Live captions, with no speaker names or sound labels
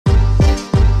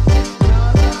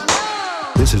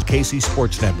This is KC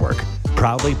Sports Network,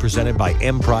 proudly presented by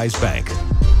Emprise Bank.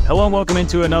 Hello and welcome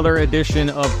into another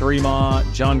edition of Three-Ma.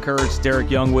 John Kurtz,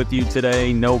 Derek Young with you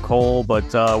today. No Cole,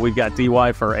 but we've got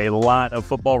DY for a lot of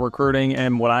football recruiting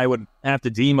and what I would have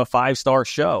to deem a five-star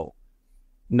show.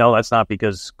 No, that's not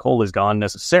because Cole is gone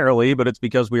necessarily, but it's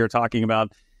because we are talking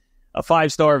about a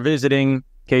five-star visiting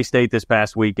K-State this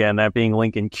past weekend, that being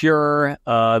Lincoln Cure.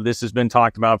 This has been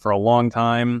talked about for a long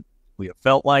time. We have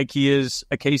felt like he is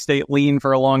a K-State lean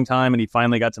for a long time, and he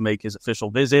finally got to make his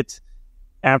official visit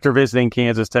after visiting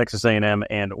Kansas, Texas A&M,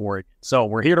 and Oregon. So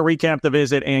we're here to recap the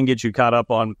visit and get you caught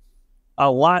up on a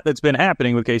lot that's been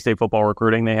happening with K-State football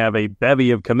recruiting. They have a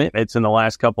bevy of commitments in the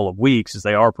last couple of weeks as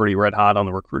they are pretty red hot on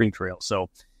the recruiting trail. So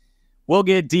we'll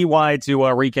get DY to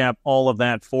recap all of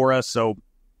that for us. So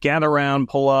gather around,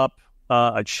 pull up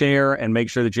a chair, and make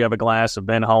sure that you have a glass of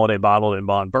Ben Holiday bottled in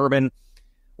Bond Bourbon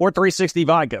or 360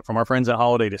 vodka from our friends at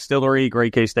Holiday Distillery,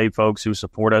 great K-State folks who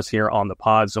support us here on the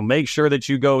pod. So make sure that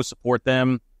you go support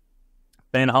them.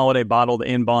 Ben Holiday bottled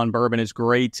in Bond Bourbon is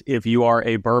great if you are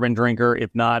a bourbon drinker. If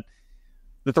not,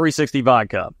 the 360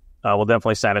 vodka will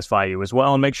definitely satisfy you as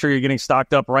well. And make sure you're getting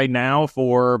stocked up right now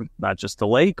for not just the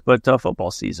lake, but football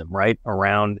season right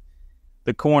around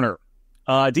the corner.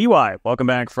 DY, welcome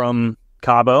back from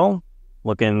Cabo.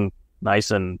 Looking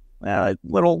nice and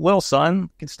little sun.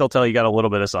 Can still tell you got a little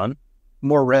bit of sun.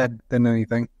 More red than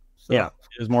anything. So. Yeah,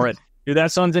 it was more red. Dude,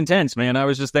 that sun's intense, man. I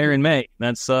was just there in May.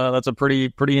 That's a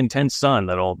pretty intense sun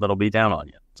that'll be down on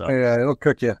you. So yeah, it'll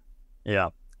cook you. Yeah.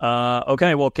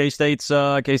 Okay. Well, K-State's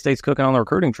cooking on the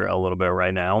recruiting trail a little bit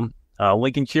right now.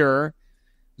 Lincoln Cure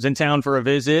was in town for a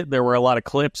visit. There were a lot of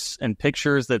clips and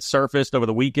pictures that surfaced over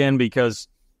the weekend because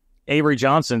Avery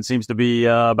Johnson seems to be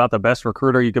about the best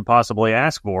recruiter you could possibly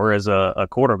ask for as a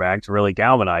quarterback to really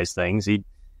galvanize things. He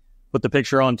put the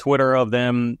picture on Twitter of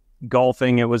them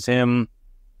golfing. It was him,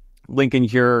 Lincoln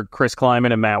Cure, Chris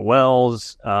Kleiman, and Matt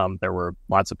Wells. There were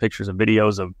lots of pictures and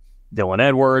videos of Dylan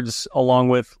Edwards along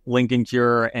with Lincoln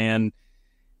Cure and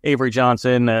Avery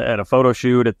Johnson at a photo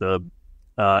shoot at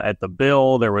the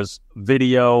Bill. There was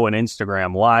video and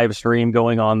Instagram live stream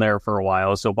going on there for a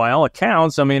while. So by all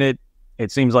accounts, I mean,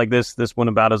 it seems like this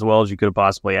went about as well as you could have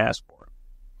possibly asked for.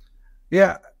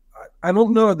 Yeah, I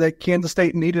don't know that Kansas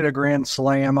State needed a grand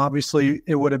slam. Obviously,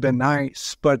 it would have been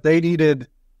nice, but they needed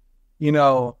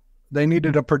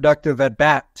a productive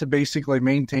at-bat to basically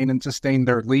maintain and sustain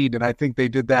their lead, and I think they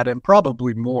did that and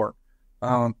probably more.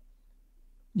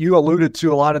 You alluded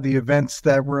to a lot of the events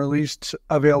that were at least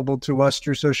available to us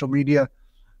through social media,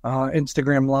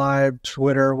 Instagram Live,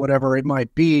 Twitter, whatever it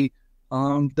might be,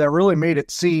 that really made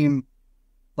it seem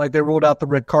like they rolled out the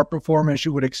red carpet for him, as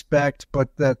you would expect,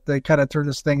 but that they kind of turned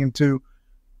this thing into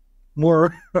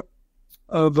more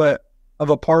of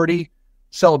a party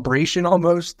celebration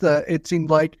almost, it seemed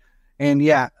like. And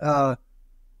yeah,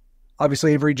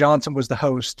 obviously Avery Johnson was the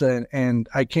host, and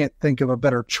I can't think of a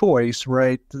better choice,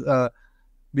 right?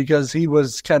 Because he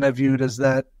was kind of viewed as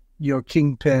that,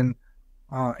 kingpin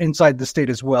inside the state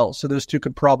as well. So those two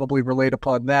could probably relate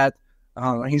upon that.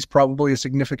 He's probably a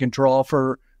significant draw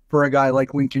for a guy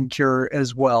like Lincoln Cure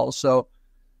as well. So,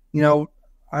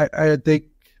 I think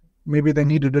maybe they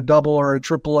needed a double or a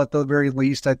triple at the very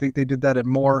least. I think they did that and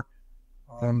more.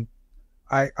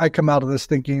 I come out of this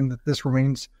thinking that this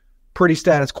remains pretty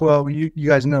status quo. You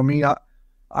guys know me. I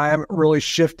haven't really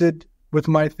shifted with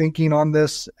my thinking on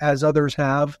this as others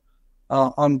have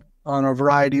on a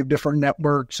variety of different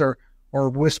networks or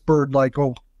whispered like,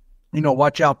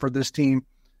 watch out for this team.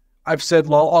 I've said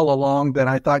all along that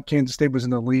I thought Kansas State was in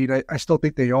the lead. I still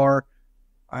think they are.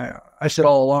 I said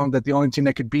all along that the only team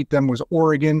that could beat them was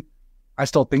Oregon. I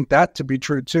still think that to be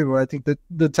true, too. I think that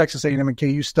the Texas A&M and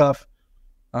KU stuff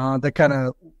that kind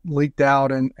of leaked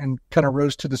out and kind of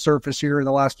rose to the surface here in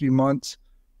the last few months,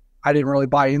 I didn't really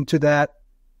buy into that.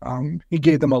 He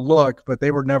gave them a look, but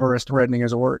they were never as threatening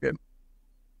as Oregon.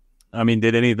 I mean,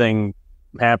 did anything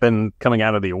happen coming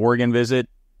out of the Oregon visit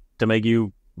to make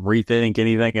you rethink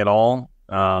anything at all?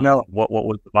 No. What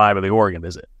was the vibe of the Oregon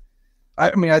visit?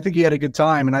 I mean, I think he had a good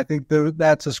time, and I think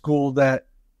that's a school that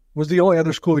was the only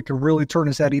other school that could really turn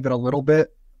his head even a little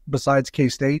bit besides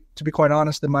K-State, to be quite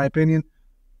honest, in my opinion.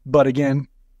 But again,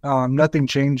 nothing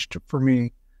changed for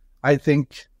me. I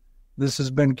think this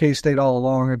has been K-State all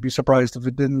along. I'd be surprised if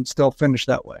it didn't still finish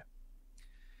that way.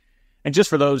 And just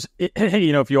for those,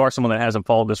 if you are someone that hasn't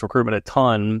followed this recruitment a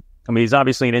ton, I mean, he's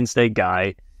obviously an in-state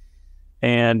guy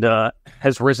and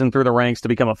has risen through the ranks to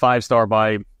become a five-star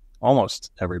by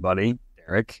almost everybody,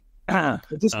 Derek.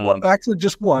 Just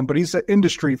one, but he's an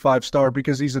industry five-star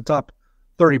because he's a top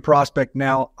 30 prospect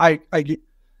now.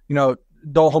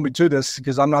 don't hold me to this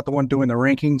because I'm not the one doing the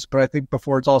rankings, but I think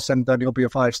before it's all said and done, he'll be a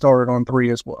 5-star on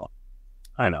 3 as well.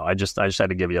 I know. I just had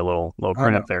to give you a little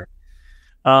print up there.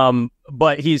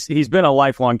 But he's been a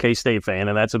lifelong K-State fan,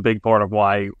 and that's a big part of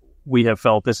why we have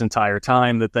felt this entire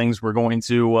time that things were going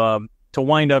to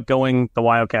wind up going the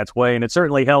Wildcats' way. And it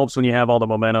certainly helps when you have all the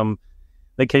momentum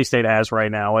that K-State has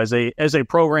right now as a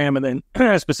program, and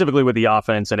then specifically with the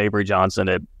offense and Avery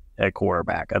Johnson at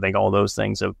quarterback. I think all those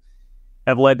things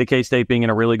have led to K-State being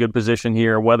in a really good position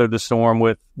here, weathered the storm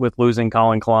with losing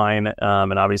Colin Klein,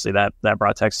 and obviously that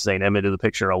brought Texas A&M into the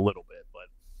picture a little bit. But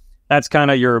that's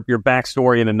kind of your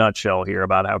backstory in a nutshell here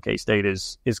about how K-State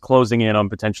is closing in on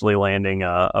potentially landing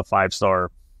a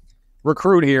 5-star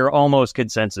recruit here, almost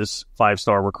consensus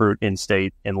 5-star recruit in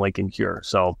state in Lincoln Cure.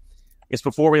 So I guess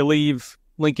before we leave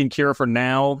Lincoln Cure for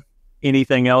now,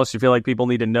 anything else you feel like people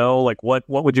need to know? Like what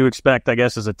would you expect, I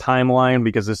guess, as a timeline?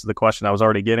 Because this is the question I was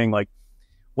already getting. Like,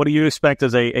 what do you expect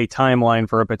as a timeline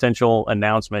for a potential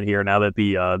announcement here now that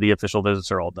the official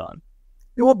visits are all done?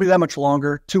 It won't be that much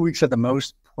longer, 2 weeks at the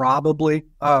most, probably.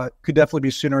 Could definitely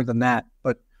be sooner than that,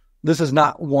 but this is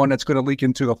not one that's going to leak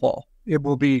into the fall. It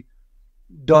will be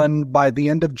done by the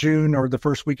end of June or the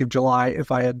first week of July,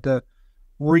 if I had to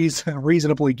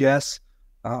reasonably guess.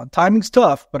 Timing's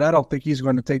tough, but I don't think he's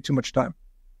going to take too much time.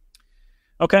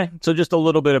 Okay, so just a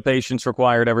little bit of patience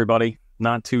required, everybody.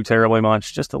 Not too terribly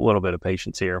much, just a little bit of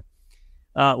patience here.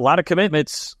 A lot of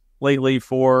commitments lately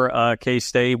for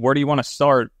K-State. Where do you want to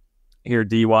start here,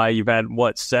 DY? You've had,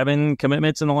 7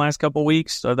 commitments in the last couple of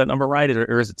weeks? Is that number right,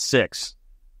 or is it 6?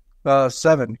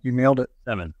 7. You nailed it.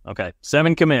 7. Okay,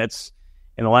 7 commits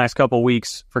in the last couple of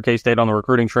weeks for K-State on the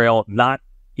recruiting trail, not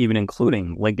even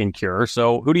including Lincoln Cure.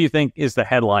 So who do you think is the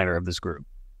headliner of this group?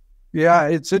 Yeah,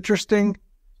 it's interesting.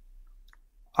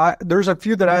 There's a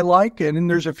few that I like, and then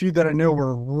there's a few that I know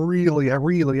were really,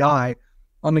 really high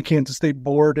on the Kansas State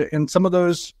board, and some of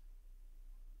those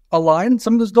align,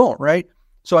 some of those don't, right?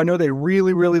 So I know they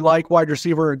really, really like wide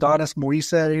receiver Adonis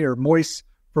Moise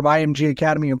from IMG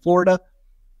Academy in Florida.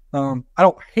 I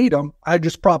don't hate him. I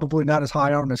just probably not as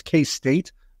high on him as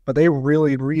K-State, but they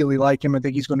really, really like him. I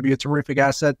think he's going to be a terrific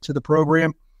asset to the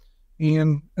program.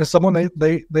 And as someone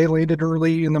they landed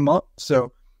early in the month,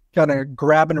 so kind of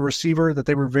grabbing a receiver that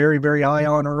they were very, very high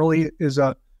on early is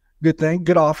a good thing.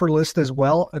 Good offer list as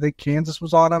well. I think Kansas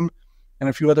was on him and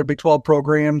a few other Big 12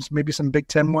 programs, maybe some Big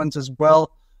 10 ones as well,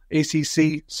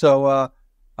 ACC. So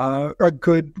a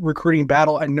good recruiting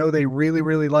battle. I know they really,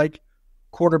 really like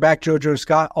quarterback JoJo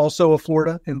Scott, also of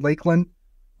Florida in Lakeland.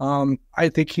 I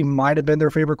think he might have been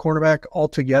their favorite cornerback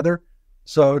altogether.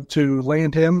 So to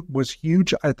land him was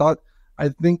huge. I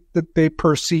think that they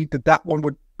perceived that one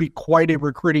would be quite a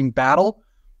recruiting battle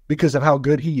because of how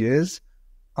good he is.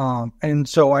 And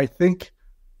so I think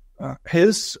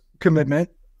his commitment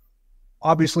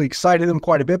obviously excited him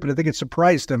quite a bit, but I think it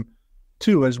surprised him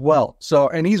too as well. So,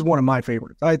 and he's one of my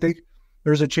favorites. I think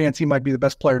there's a chance he might be the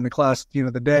best player in the class at the end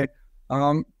of the day.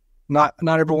 Not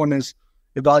everyone has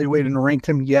evaluated and ranked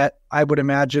him yet, I would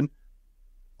imagine.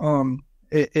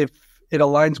 If it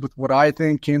aligns with what I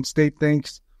think, Kansas State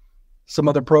thinks, some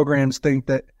other programs think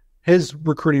that his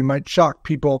recruiting might shock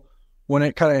people when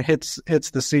it kind of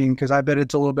hits the scene, because I bet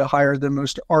it's a little bit higher than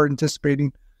most are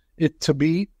anticipating it to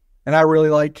be. And I really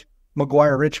like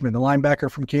McGuire Richmond, the linebacker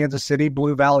from Kansas City,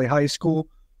 Blue Valley High School.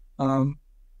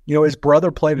 His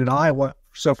brother played in Iowa,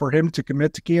 so for him to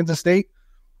commit to Kansas State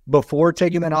before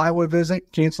taking that Iowa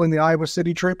visit, canceling the Iowa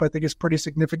City trip, I think is pretty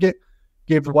significant.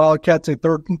 Gave the Wildcats a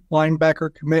third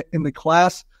linebacker commit in the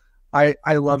class. I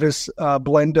love his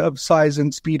blend of size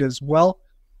and speed as well.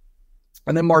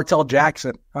 And then Martell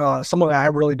Jackson, someone that I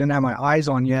really didn't have my eyes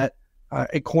on yet,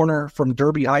 a corner from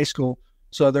Derby High School.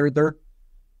 So they're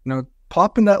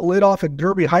popping that lid off at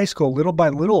Derby High School little by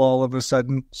little all of a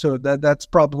sudden. So that's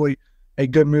probably a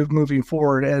good move moving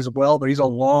forward as well. But he's a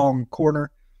long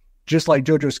corner, just like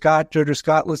JoJo Scott. JoJo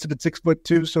Scott listed at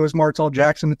 6'2", so is Martell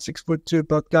Jackson at 6'2".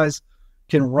 Both guys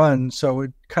can run, so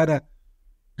it kind of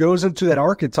goes into that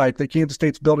archetype that Kansas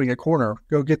State's building a corner.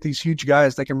 Go get these huge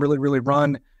guys that can really, really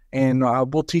run, and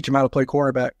we'll teach them how to play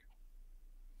quarterback.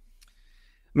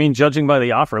 I mean, judging by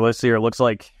the offer list here, it looks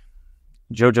like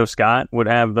JoJo Scott would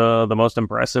have the most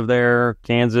impressive there.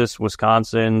 Kansas,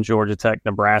 Wisconsin, Georgia Tech,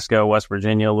 Nebraska, West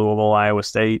Virginia, Louisville, Iowa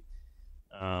State.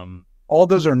 All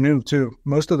those are new, too.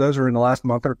 Most of those are in the last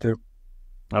month or two.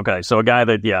 Okay, so a guy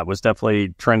that, was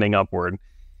definitely trending upward.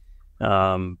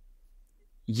 McGuire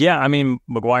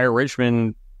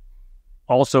Richmond,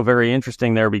 also very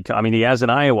interesting there because, he has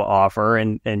an Iowa offer,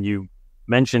 and you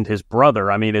mentioned his brother.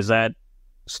 Is that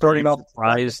starting off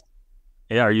surprised?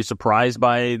 Yeah, are you surprised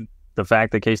by the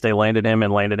fact that K-State landed him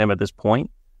at this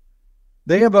point?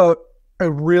 they have a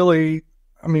really,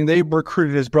 I mean, they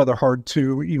recruited his brother hard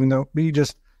too, even though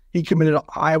he committed to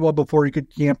Iowa before he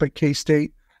could camp at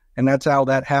K-State. And that's how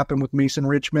that happened with Mason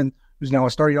Richmond, who's now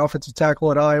a starting offensive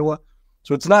tackle at Iowa.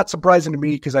 So it's not surprising to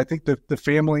me because I think the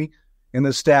family and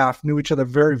the staff knew each other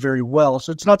very, very well.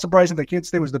 So it's not surprising that Kansas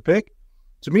State was the pick.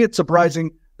 To me, it's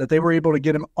surprising that they were able to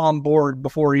get him on board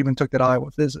before he even took that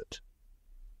Iowa visit.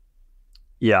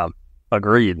 Yeah,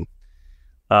 agreed.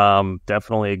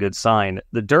 Definitely a good sign.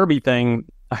 The Derby thing,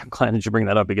 I'm glad that you bring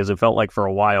that up because it felt like for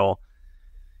a while,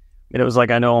 it was like,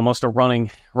 I know, almost a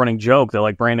running joke that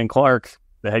like Brandon Clark,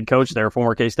 the head coach there,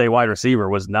 former K-State wide receiver,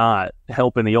 was not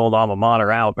helping the old alma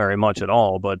mater out very much at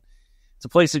all. But it's a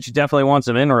place that you definitely want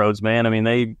some inroads, man. I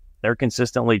mean, they're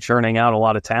consistently churning out a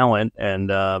lot of talent, and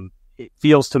it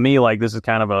feels to me like this is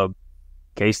kind of a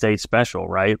K-State special,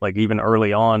 right? Like even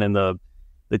early on in the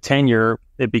tenure,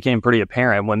 it became pretty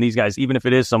apparent when these guys, even if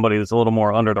it is somebody that's a little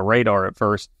more under the radar at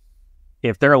first,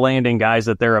 if they're landing guys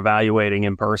that they're evaluating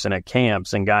in person at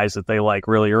camps and guys that they like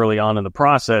really early on in the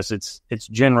process, it's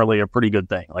generally a pretty good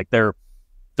thing. Like they're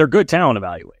good talent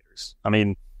evaluators. I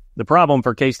mean, the problem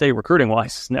for K-State recruiting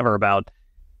wise is never about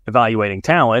evaluating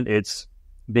talent. It's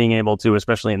being able to,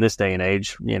 especially in this day and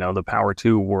age, you know, the Power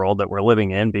 2 world that we're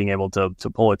living in, being able to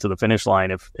pull it to the finish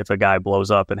line if a guy blows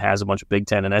up and has a bunch of Big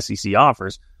Ten and SEC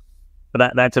offers.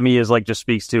 But that to me is like just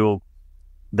speaks to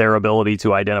their ability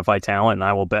to identify talent, and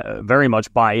I will very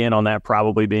much buy in on that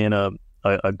probably being a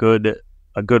good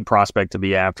prospect to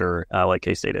be after, like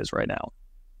K-State is right now.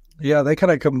 Yeah, they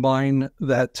kind of combine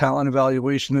that talent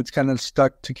evaluation that's kind of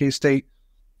stuck to K-State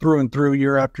through and through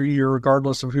year after year,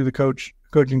 regardless of who the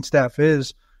coaching staff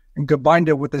is, and combined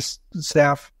it with this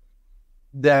staff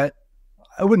that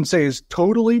I wouldn't say is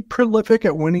totally prolific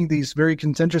at winning these very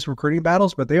contentious recruiting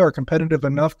battles, but they are competitive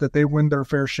enough that they win their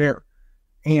fair share.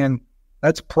 And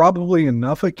that's probably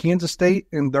enough at Kansas State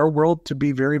in their world to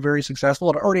be very, very successful.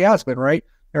 It already has been, right?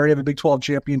 They already have a Big 12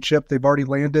 championship. They've already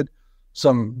landed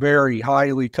some very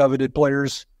highly coveted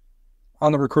players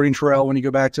on the recruiting trail when you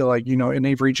go back to, like, you know, in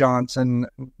Avery Johnson,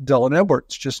 Dylan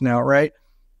Edwards just now, right?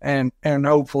 And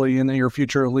hopefully in the near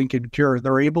future, Lincoln Cure,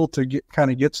 they're able to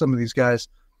get some of these guys.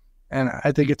 And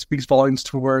I think it speaks volumes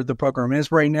to where the program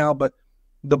is right now, but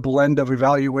the blend of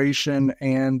evaluation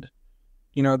and,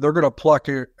 you know, they're going to pluck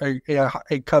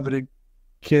a coveted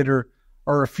kid or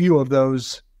a few of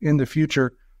those in the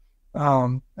future,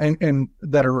 and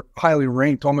that are highly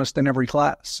ranked almost in every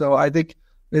class. So I think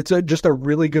it's just a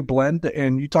really good blend.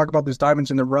 And you talk about those diamonds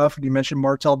in the rough, and you mentioned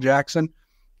Martell Jackson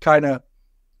kind of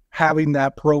having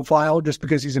that profile just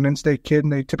because he's an in-state kid,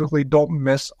 and they typically don't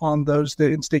miss on the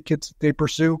in-state kids that they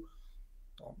pursue.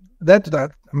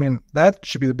 That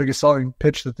should be the biggest selling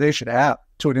pitch that they should have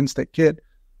to an in-state kid.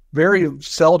 Very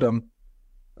seldom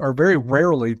or very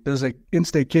rarely does an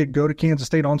in-state kid go to Kansas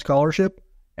State on scholarship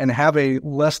and have a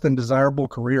less than desirable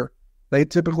career. They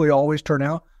typically always turn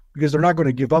out because they're not going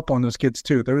to give up on those kids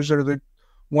too. Those are the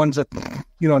ones that,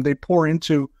 you know, they pour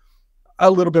into a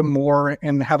little bit more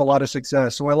and have a lot of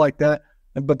success. So I like that.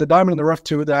 But the diamond in the rough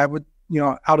too, that I would, you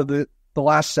know, out of the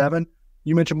last 7,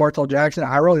 you mentioned Martell Jackson.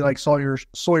 I really like Sawyer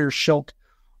Schilk,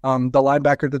 the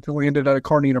linebacker that landed out of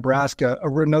Kearney, Nebraska.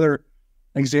 Another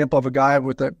example of a guy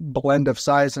with a blend of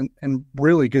size and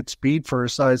really good speed for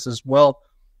his size as well.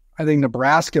 I think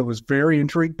Nebraska was very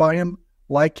intrigued by him,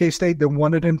 like K-State. They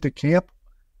wanted him to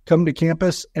come to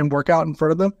campus and work out in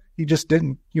front of them. He just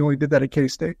didn't. He only did that at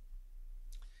K-State.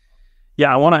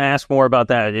 Yeah, I want to ask more about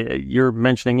that. You're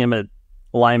mentioning him at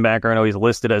linebacker. I know he's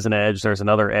listed as an edge. There's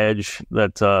another edge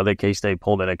that K-State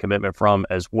pulled in a commitment from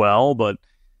as well. But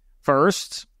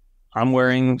first, I'm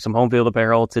wearing some home field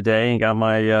apparel today and got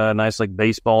my nice like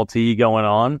baseball tee going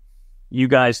on. You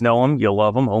guys know them. You'll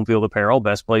love them. Home Field Apparel,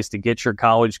 best place to get your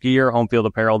college gear,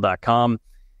 homefieldapparel.com.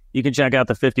 You can check out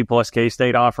the 50-plus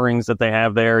K-State offerings that they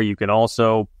have there. You can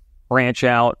also branch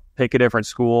out, pick a different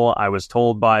school. I was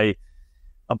told by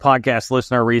a podcast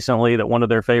listener recently that one of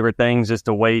their favorite things is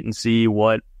to wait and see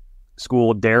what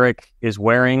school Derek is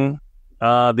wearing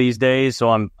these days. So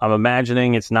I'm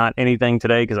imagining it's not anything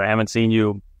today because I haven't seen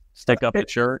you stick up the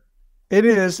shirt. It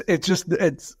is. I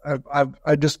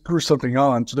just threw something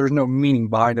on, so there's no meaning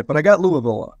behind it. But I got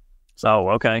Louisville on.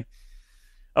 So okay.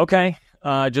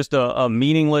 Just a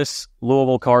meaningless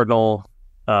Louisville Cardinal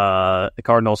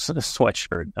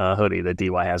sweatshirt hoodie that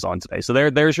DY has on today. So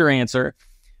there's your answer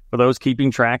for those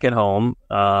keeping track at home.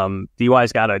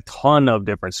 DY's got a ton of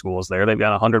different schools there. They've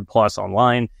got 100 plus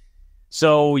online.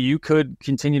 So you could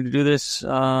continue to do this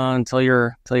until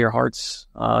your heart's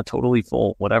totally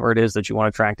full, whatever it is that you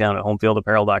want to track down at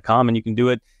homefieldapparel.com. And you can do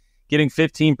it getting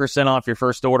 15% off your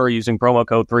first order using promo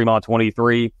code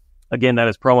 3MAW23 Again, that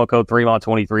is promo code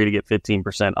 3MA23 to get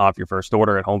 15% off your first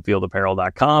order at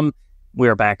homefieldapparel.com. We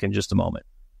are back in just a moment.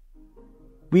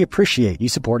 We appreciate you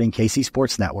supporting KC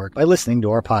Sports Network by listening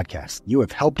to our podcast. You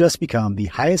have helped us become the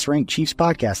highest-ranked Chiefs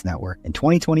podcast network in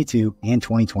 2022 and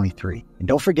 2023. And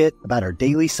don't forget about our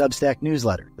daily Substack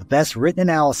newsletter, the best written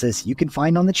analysis you can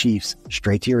find on the Chiefs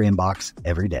straight to your inbox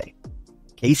every day.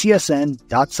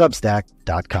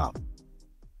 kcsn.substack.com.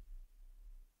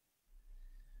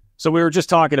 So we were just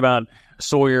talking about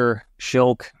Sawyer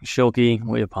Schilke.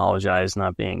 We apologize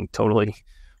not being totally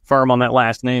firm on that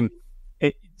last name.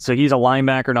 So he's a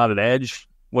linebacker, not an edge.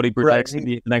 What he protects at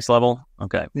the next level?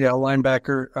 Okay. Yeah,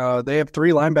 linebacker. They have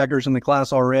 3 linebackers in the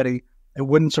class already. It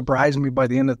wouldn't surprise me by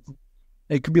the end of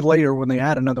it could be later when they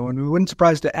add another one. We wouldn't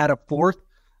surprise to add a 4th.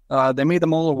 They made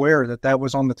them all aware that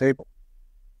was on the table.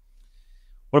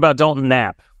 What about Dalton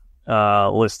Knapp,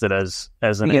 listed as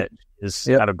an edge? Is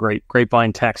out of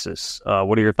Grapevine, Texas.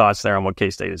 What are your thoughts there on what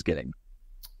K-State is getting?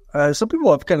 Some people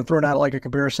have kind of thrown out like a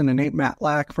comparison to Nate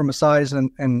Matlack from a size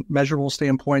and measurable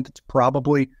standpoint. It's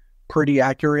probably pretty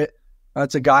accurate.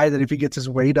 It's a guy that if he gets his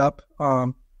weight up,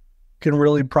 can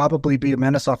really probably be a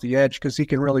menace off the edge because he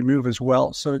can really move as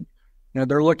well. So,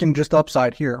 they're looking just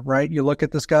upside here, right? You look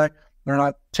at this guy, they're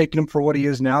not taking him for what he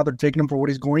is now. They're taking him for what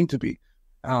he's going to be.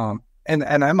 And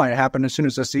that might happen as soon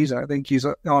as this season. I think he's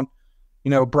on,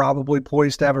 probably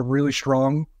poised to have a really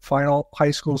strong final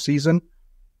high school season.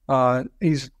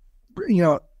 He's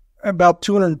about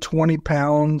 220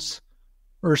 pounds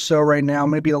or so right now,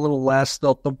 maybe a little less.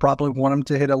 They'll probably want him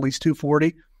to hit at least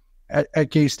 240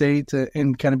 at K-State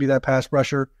and kind of be that pass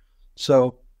rusher.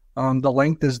 So the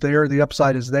length is there. The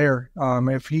upside is there.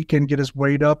 If he can get his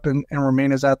weight up and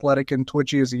remain as athletic and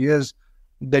twitchy as he is,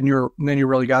 then you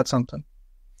really got something.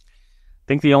 I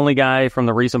think the only guy from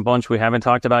the recent bunch we haven't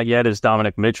talked about yet is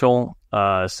Dominic Mitchell,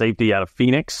 safety out of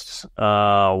Phoenix.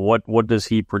 What does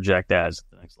he project as at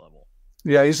the next level?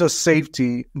 Yeah, he's a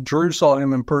safety. Drew saw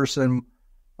him in person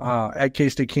at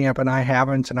K-State camp, and I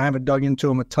haven't dug into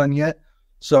him a ton yet.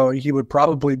 So he would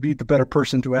probably be the better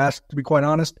person to ask, to be quite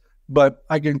honest. But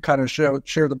I can kind of share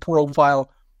the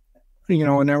profile,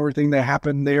 and everything that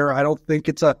happened there. I don't think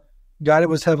it's a guy that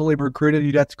was heavily recruited.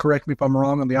 You'd have to correct me if I'm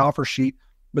wrong on the offer sheet.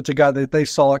 But it's a guy that they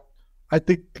saw. I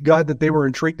think the guy that they were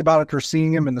intrigued about after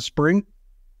seeing him in the spring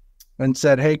and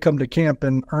said, hey, come to camp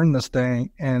and earn this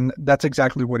thing. And that's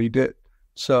exactly what he did.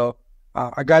 So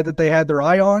a guy that they had their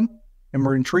eye on and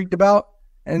were intrigued about,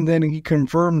 and then he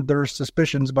confirmed their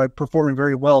suspicions by performing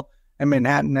very well in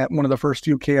Manhattan at one of the first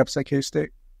few camps at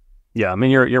K-State. Yeah, I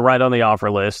mean, you're right on the offer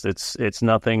list. It's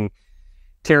nothing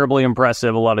terribly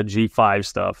impressive, a lot of G5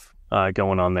 stuff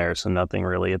going on there, so nothing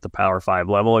really at the Power 5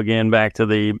 level. Again, back to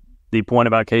the point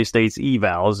about K-State's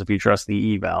evals. If you trust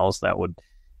the evals, that would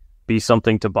be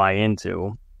something to buy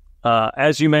into.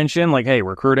 As you mentioned,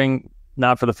 recruiting,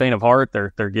 not for the faint of heart.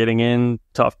 They're getting in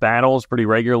tough battles pretty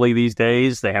regularly these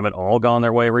days. They haven't all gone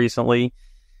their way recently.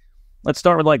 Let's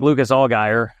start with Lucas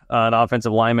Allgaier, an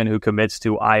offensive lineman who commits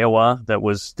to Iowa. That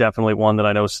was definitely one that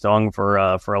I know stung for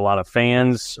a lot of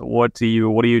fans. What do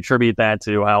you attribute that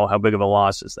to? How big of a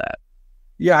loss is that?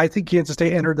 Yeah, I think Kansas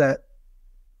State entered that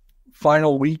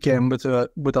final weekend with a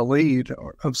lead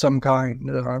of some kind.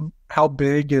 How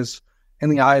big is in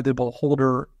the eye of the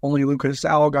beholder? Only Lucas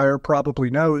Allgaier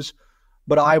probably knows.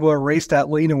 But Iowa erased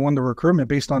that lead and won the recruitment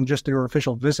based on just their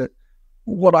official visit.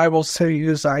 What I will say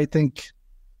is I think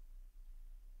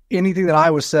anything that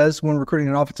Iowa says when recruiting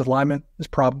an offensive lineman is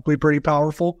probably pretty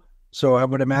powerful. So I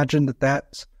would imagine that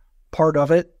that's part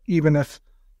of it, even if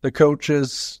the coach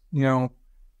is,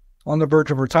 on the verge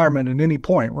of retirement at any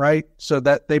point, right? So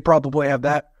that they probably have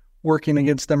that working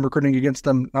against them, recruiting against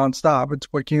them nonstop. It's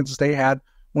what Kansas State had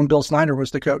when Bill Snyder was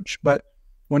the coach. But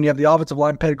when you have the offensive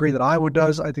line pedigree that Iowa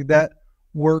does, I think that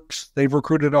works. They've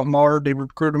recruited him hard. They've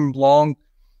recruited him long.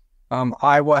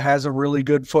 Iowa has a really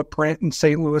good footprint in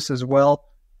St. Louis as well.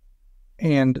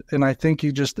 And I think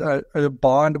he just a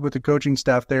bond with the coaching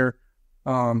staff there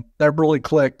that really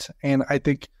clicked. And I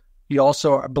think he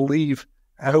also,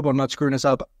 I hope I'm not screwing this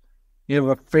up, you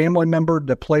have a family member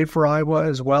that played for Iowa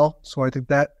as well. So I think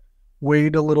that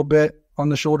weighed a little bit on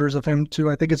the shoulders of him too.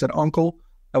 I think it's an uncle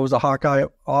that was a Hawkeye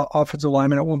offensive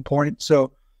lineman at one point.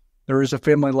 So there is a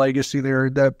family legacy there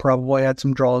that probably had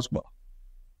some draw as well.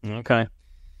 Okay.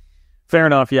 Fair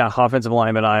enough. Yeah, offensive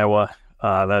lineman Iowa.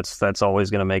 That's always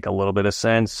going to make a little bit of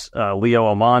sense. Leo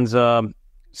Almanza,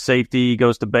 safety,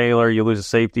 goes to Baylor. You lose a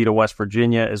safety to West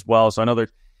Virginia as well. So I know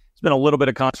there's been a little bit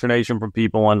of consternation from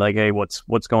people on hey, what's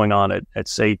going on at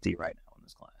safety right now in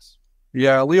this class?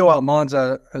 Yeah, Leo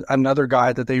Almanza, another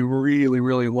guy that they really,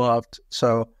 really loved.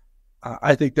 So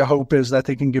I think the hope is that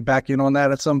they can get back in on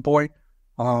that at some point.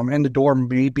 And the door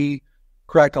may be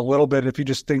cracked a little bit if you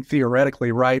just think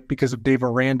theoretically, right? Because of Dave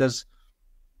Aranda's,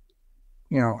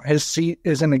 his seat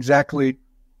isn't exactly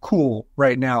cool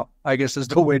right now, I guess is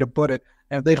the way to put it.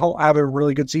 And if they don't have a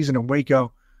really good season in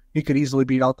Waco, he could easily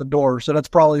be out the door. So that's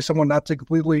probably someone not to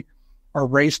completely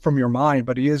erase from your mind,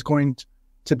 but he is going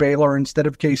to Baylor instead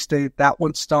of K-State. That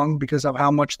one stung because of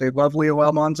how much they love Leo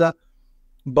Almanza.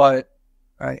 But,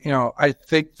 I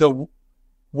think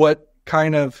what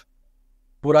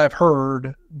I've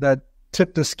heard that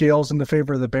tipped the scales in the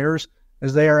favor of the Bears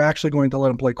is they are actually going to let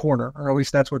him play corner, or at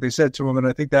least that's what they said to him. And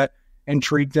I think that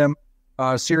intrigued them.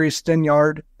 Sirius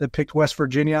Stenyard that picked West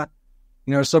Virginia.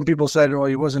 Some people said, well,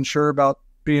 he wasn't sure about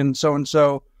being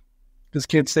so-and-so because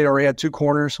Kansas State already had 2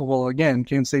 corners. Well, again,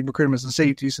 Kansas State recruited him as a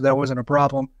safety, so that wasn't a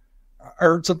problem. I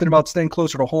heard something about staying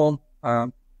closer to home.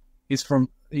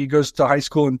 He goes to high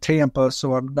school in Tampa,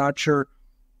 so I'm not sure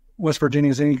West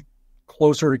Virginia is any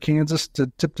closer to Kansas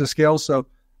to tip the scale. So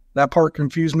that part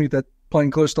confused me, that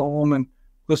playing close to home and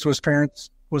close to his parents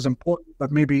was important,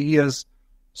 but maybe he is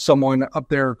someone up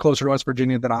there closer to West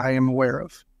Virginia than I am aware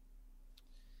of.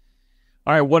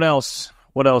 All right, what else?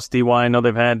 DY? I know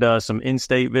they've had some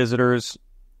in-state visitors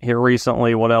here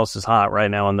recently. What else is hot right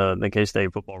now on the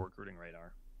K-State football recruiting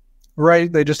radar?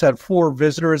 Right, they just had 4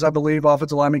 visitors, I believe.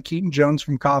 Offensive lineman Keaton Jones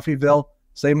from Coffeyville,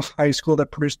 same high school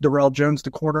that produced Darrell Jones,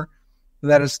 the corner.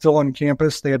 That is still on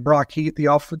campus. They had Brock Heath, the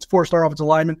 4-star offensive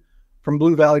lineman from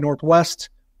Blue Valley Northwest,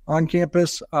 on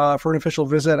campus for an official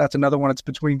visit. That's another one. It's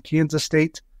between Kansas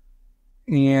State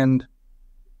and,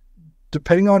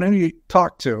 depending on who you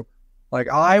talk to, like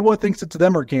Iowa thinks it's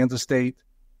them or Kansas State.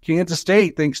 Kansas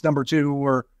State thinks number 2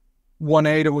 or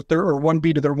 1A to their, or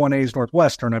 1B to their 1A is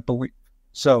Northwestern, I believe.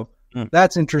 So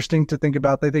that's interesting to think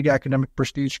about. They think academic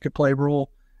prestige could play a role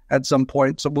at some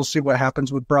point. So we'll see what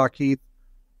happens with Brock Heath.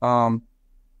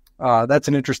 That's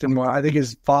an interesting one. I think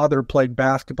his father played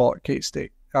basketball at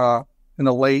K-State in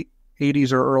the late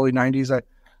 80s or early 90s.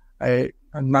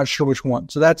 I'm not sure which one.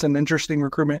 So that's an interesting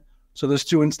recruitment. So those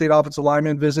 2 in-state offensive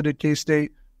linemen visited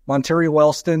K-State. Monterio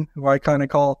Wellston, who I kind of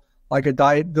call like a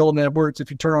diet Dylan Edwards. If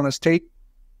you turn on his tape,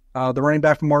 the running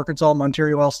back from Arkansas,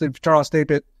 Monterio Wellston, if you turn on his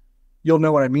tape, you'll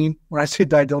know what I mean. When I say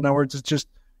diet Dylan Edwards, it's just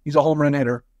he's a home run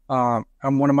hitter. I'm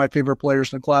one of my favorite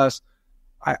players in the class.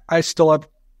 I still have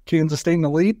Kansas State in the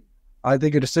lead. I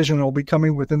think a decision will be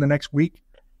coming within the next week.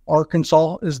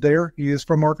 Arkansas is there. He is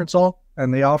from Arkansas,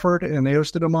 and they offered, and they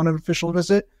hosted him on an official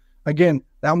visit. Again,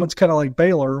 that one's kind of like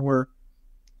Baylor, where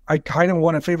I kind of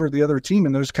want to favor the other team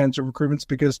in those kinds of recruitments,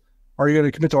 because are you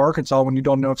going to commit to Arkansas when you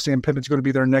don't know if Sam Pittman's going to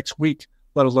be there next week,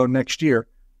 let alone next year?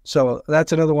 So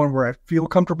that's another one where I feel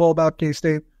comfortable about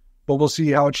K-State, but we'll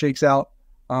see how it shakes out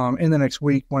in the next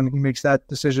week when he makes that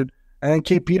decision. And then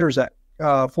Kate Peters, at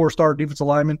 4-star defensive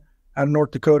lineman out of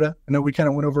North Dakota. I know we kind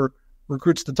of went over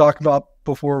recruits to talk about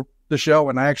before the show,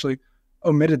 and I actually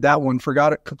omitted that one,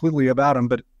 forgot it completely about him,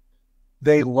 but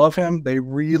they love him. They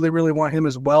really, really want him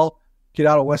as well. Get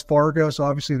out of West Fargo, so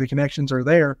obviously the connections are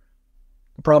there.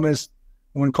 The problem is,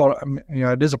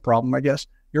 it is a problem, I guess.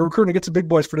 You're recruiting against the big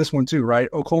boys for this one too, right?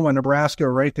 Oklahoma and Nebraska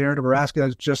are right there. Nebraska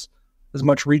has just as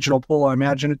much regional pull, I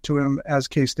imagine, it to him as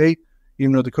K-State,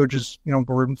 even though the coaches,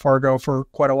 were in Fargo for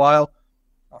quite a while.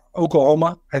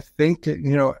 Oklahoma, I think,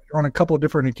 on a couple of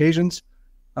different occasions,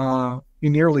 he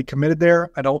nearly committed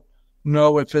there. I don't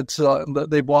know if it's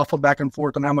they've waffled back and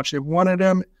forth on how much they wanted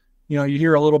him. You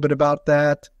hear a little bit about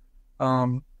that.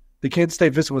 The Kansas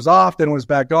State visit was off, then it was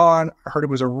back on. I heard it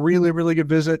was a really, really good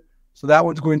visit. So that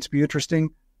one's going to be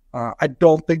interesting. I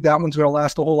don't think that one's going to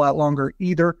last a whole lot longer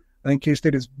either. I think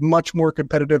K-State is much more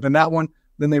competitive in that one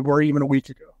than they were even a week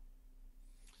ago.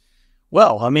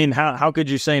 Well, I mean, how could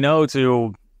you say no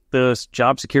to the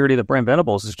job security that Brent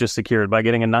Venables has just secured by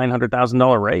getting a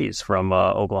 $900,000 raise from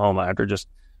Oklahoma after just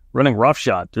running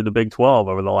roughshod through the Big 12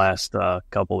 over the last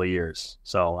couple of years?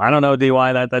 So I don't know,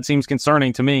 DY, that seems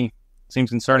concerning to me.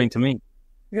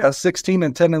 Yeah,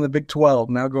 16-10 in the Big 12,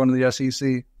 now going to the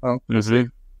SEC.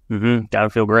 Got to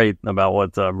feel great about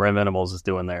what Brent Venables is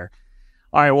doing there.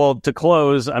 All right, well, to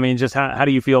close, I mean, just how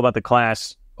do you feel about the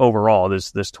class overall,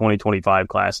 this 2025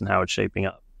 class, and how it's shaping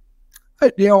up?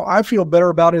 I feel better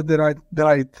about it than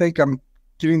I think I'm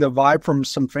getting the vibe from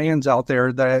some fans out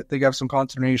there that they have some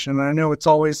consternation. And I know it's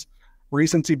always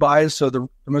recency bias, so the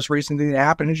most recent thing that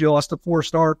happened is you lost a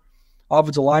 4-star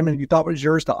offensive lineman you thought was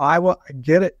yours to Iowa. I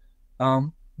get it.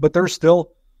 But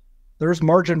there's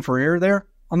margin for error there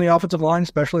on the offensive line,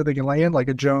 especially if they can land like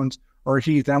a Jones or a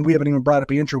Heath. And we haven't even brought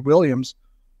up Andrew Williams,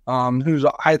 who's,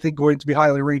 I think, going to be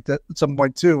highly ranked at some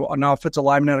point too, an offensive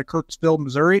lineman out of Kirksville,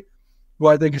 Missouri, who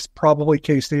I think is probably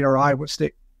K-State or Iowa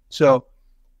State. So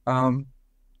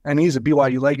and he's a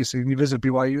BYU legacy, and he visited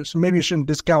BYU, so maybe you shouldn't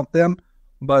discount them,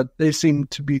 but they seem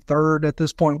to be third at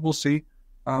this point. We'll see.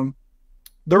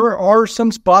 There are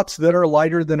some spots that are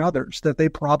lighter than others that they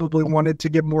probably wanted to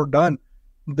get more done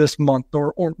this month,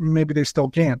 or maybe they still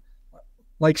can,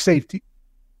 like safety.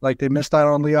 Like they missed out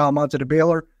on Leo Almonte to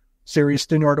Baylor, Sirius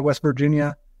Stewart to West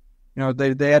Virginia.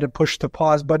 They had to push the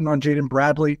pause button on Jaden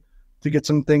Bradley to get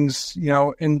some things,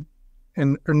 in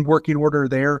working order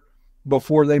there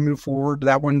before they move forward.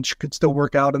 That one could still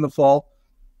work out in the fall.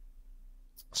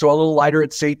 So a little lighter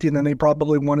at safety than they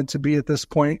probably wanted to be at this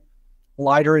point.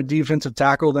 Lighter at defensive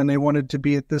tackle than they wanted to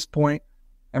be at this point.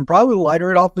 And probably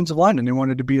lighter at offensive line than they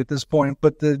wanted to be at this point.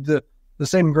 But the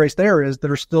saving grace there is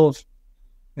there's still,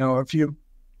 a few,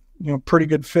 pretty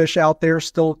good fish out there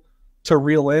still to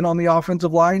reel in on the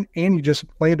offensive line. And you just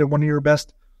landed one of your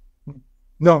best.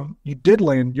 No, you did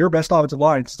land your best offensive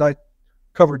line since I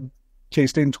covered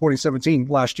K-State in 2017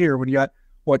 last year when you got,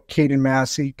 Caden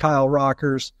Massey, Kyle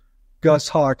Rockers, Gus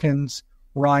Hawkins,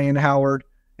 Ryan Howard,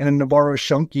 and then Navarro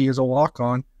Shunke is a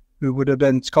walk-on who would have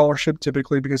been scholarship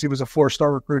typically because he was a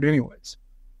 4-star recruit anyways.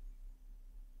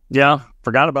 Yeah,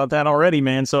 forgot about that already,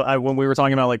 man. So when we were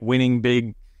talking about like winning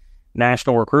big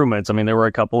national recruitments, I mean, there were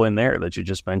a couple in there that you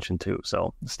just mentioned too.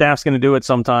 So the staff's going to do it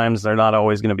sometimes. They're not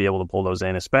always going to be able to pull those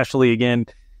in, especially, again,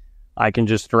 I can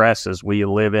just stress as we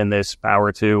live in this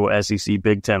Power 2 SEC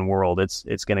Big Ten world, it's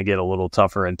going to get a little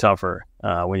tougher and tougher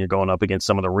when you're going up against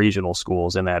some of the regional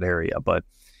schools in that area. But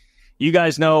you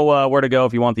guys know where to go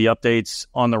if you want the updates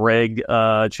on the reg.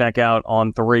 Check out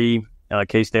On3,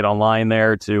 K-State Online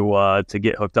there to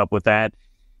get hooked up with that.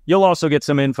 You'll also get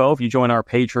some info if you join our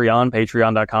Patreon,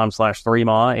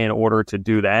 patreon.com/3ma in order to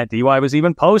do that. DY was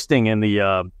even posting in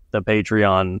the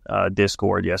Patreon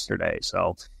Discord yesterday.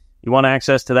 So you want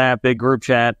access to that big group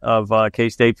chat of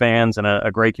K-State fans and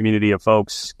a great community of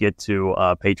folks, get to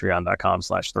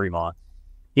patreon.com/3ma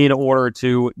in order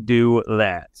to do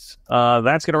that.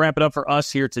 That's going to wrap it up for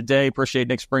us here today. Appreciate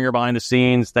Nick Springer behind the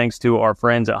scenes. Thanks to our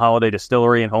friends at Holiday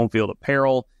Distillery and Home Field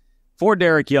Apparel. For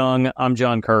Derek Young, I'm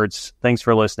John Kurtz. Thanks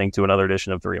for listening to another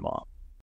edition of 3Ma.